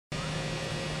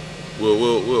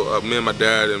Me and my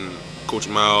dad and Coach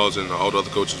Miles and all the other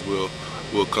coaches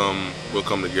will come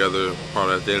together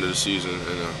probably at the end of the season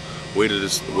and weigh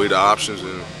the options,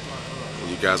 and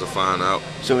you guys will find out.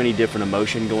 So any different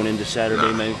emotion going into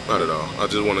Saturday, maybe? Not at all. I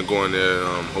just want to go in there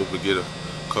and hopefully get a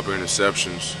couple of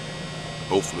interceptions.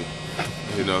 Hopefully,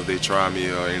 if they try me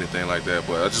or anything like that.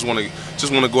 But I just want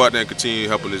to go out there and continue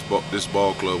helping this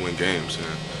ball club win games. And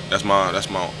that's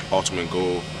my ultimate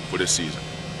goal for this season.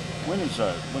 When is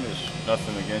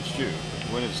nothing against you?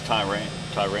 When is Tyran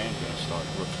going to start?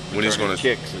 When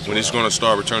he's going to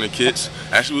start returning kicks.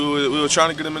 Actually, we were trying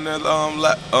to get him in there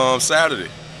Saturday,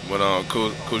 but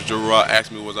Coach Joe Rod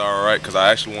asked me was I all right, because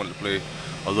I actually wanted to play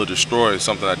a little destroyer,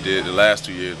 something I did the last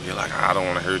 2 years. He's like, I don't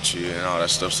want to hurt you and all that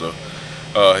stuff. So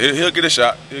he'll get a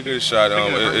shot. He'll get a shot.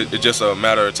 It's just a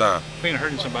matter of time. Speaking of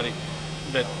hurting somebody,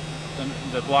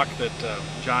 the block that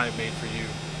Jai made for you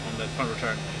on that punt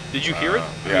return. Did you hear it?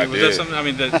 Yeah, was that something? I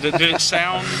mean, did it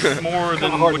sound more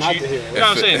than what you? You know what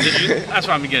I'm saying? That's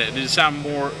what I'm getting. Did it sound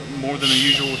more than the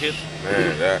usual hit?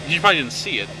 Man, you probably didn't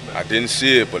see it. But. I didn't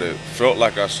see it, but it felt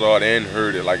like I saw it and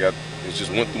heard it. It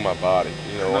just went through my body.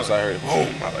 Once I heard it,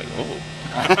 boom! I was like, oh.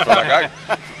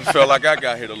 I felt like I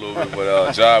got hit a little bit.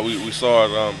 But Jai, we saw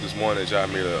it this morning. Jai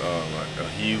made a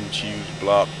huge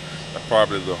block.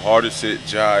 Probably the hardest hit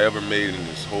Jai ever made in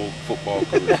his whole football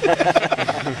career.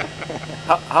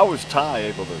 How was Ty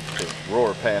able to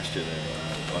roar past you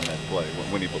there on that play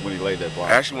when he laid that block?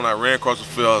 Actually, when I ran across the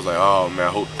field, I was like, oh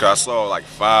man, cause I saw like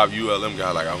 5 ULM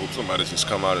guys. Like, I hope somebody just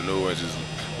come out of nowhere and just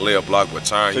lay a block. But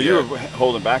Ty, so you were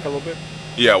holding back a little bit?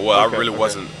 Yeah, well, I really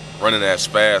wasn't running as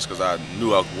fast because I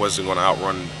knew I wasn't going to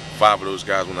outrun 5 of those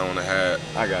guys when I only had.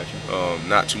 I got you.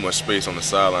 Not too much space on the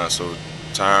sideline, so.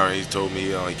 Tyron, he told me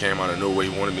he came out of nowhere. He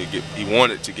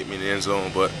wanted to get me in the end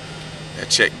zone, but that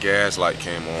check gas light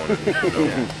came on.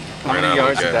 And, How many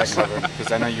yards did that cover?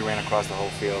 Because I know you ran across the whole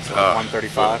field, so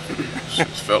 135. It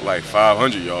felt like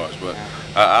 500 yards, but yeah.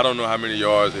 I don't know how many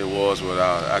yards it was, but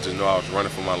I just know I was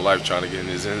running for my life trying to get in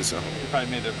this end zone. You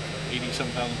probably made the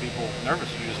 87,000 people nervous.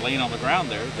 You were just laying on the ground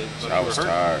there. I was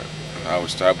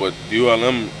tired. But the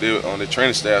ULM on the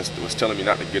training staff was telling me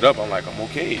not to get up. I'm like, I'm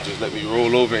okay. Just let me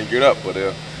roll over and get up. But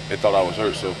they thought I was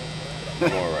hurt, so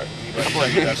I'm all right.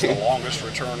 That's the longest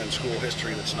return in school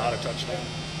history that's not a touchdown.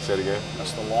 Say it again.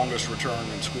 That's the longest return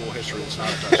in school history that's not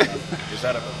a touchdown. Is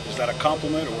that a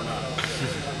compliment or not?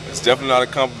 It's definitely not a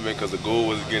compliment because the goal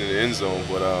was to get in the end zone.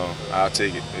 But I'll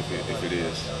take it if it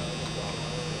is.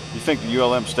 You think the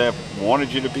ULM staff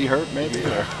wanted you to be hurt, maybe?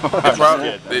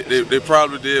 They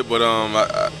probably did, but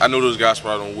I know those guys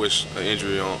probably don't wish an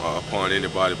injury upon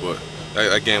anybody, but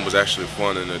that game was actually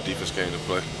fun and the defense came to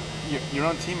play. Your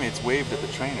own teammates waved at the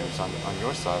trainers on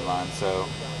your sideline, so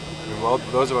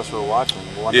those of us who were watching.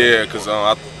 Yeah, because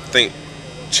I think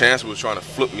Chance was trying to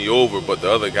flip me over, but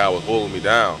the other guy was holding me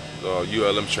down. The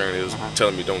ULM trainer was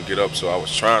telling me don't get up, so I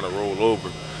was trying to roll over.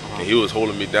 And he was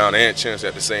holding me down and Chance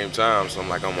at the same time, so I'm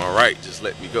like, I'm all right, just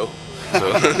let me go.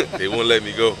 So they wouldn't let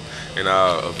me go, and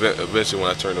eventually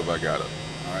when I turned up, I got up.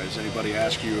 All right, does anybody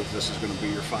ask you if this is going to be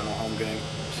your final home game?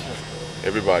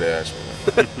 Everybody asked me.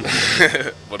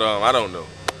 But I don't know.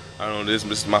 This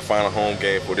is my final home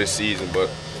game for this season, but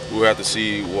we'll have to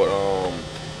see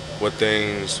what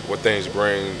things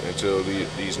bring until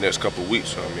these next couple of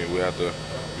weeks. I mean,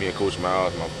 me and Coach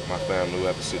Miles, my family, will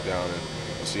have to sit down and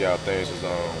see how things is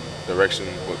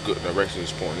what good direction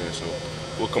is pointing in. So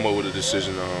we'll come up with a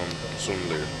decision sooner or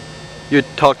later. You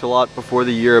had talked a lot before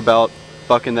the year about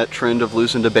bucking that trend of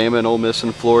losing to Bama and Ole Miss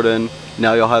and Florida, and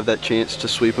now you'll have that chance to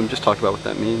sweep them. Just talk about what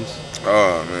that means.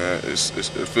 Oh man, it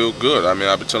feels good. I mean,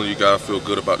 I've been telling you guys I feel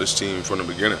good about this team from the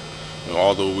beginning.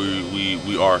 Although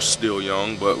we are still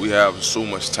young, but we have so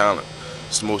much talent.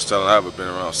 It's the most talent I've ever been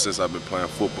around since I've been playing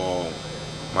football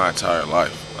my entire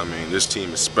life. I mean, this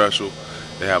team is special.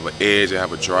 They have an edge, they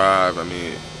have a drive. I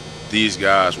mean, these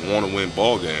guys want to win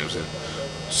ball games. And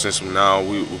since now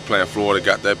we're playing Florida,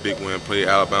 got that big win, played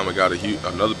Alabama, got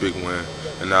another big win,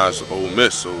 and now it's Ole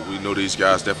Miss. So we know these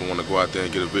guys definitely want to go out there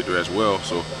and get a victory as well.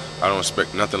 So I don't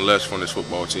expect nothing less from this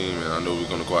football team, and I know we're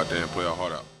going to go out there and play our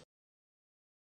heart out.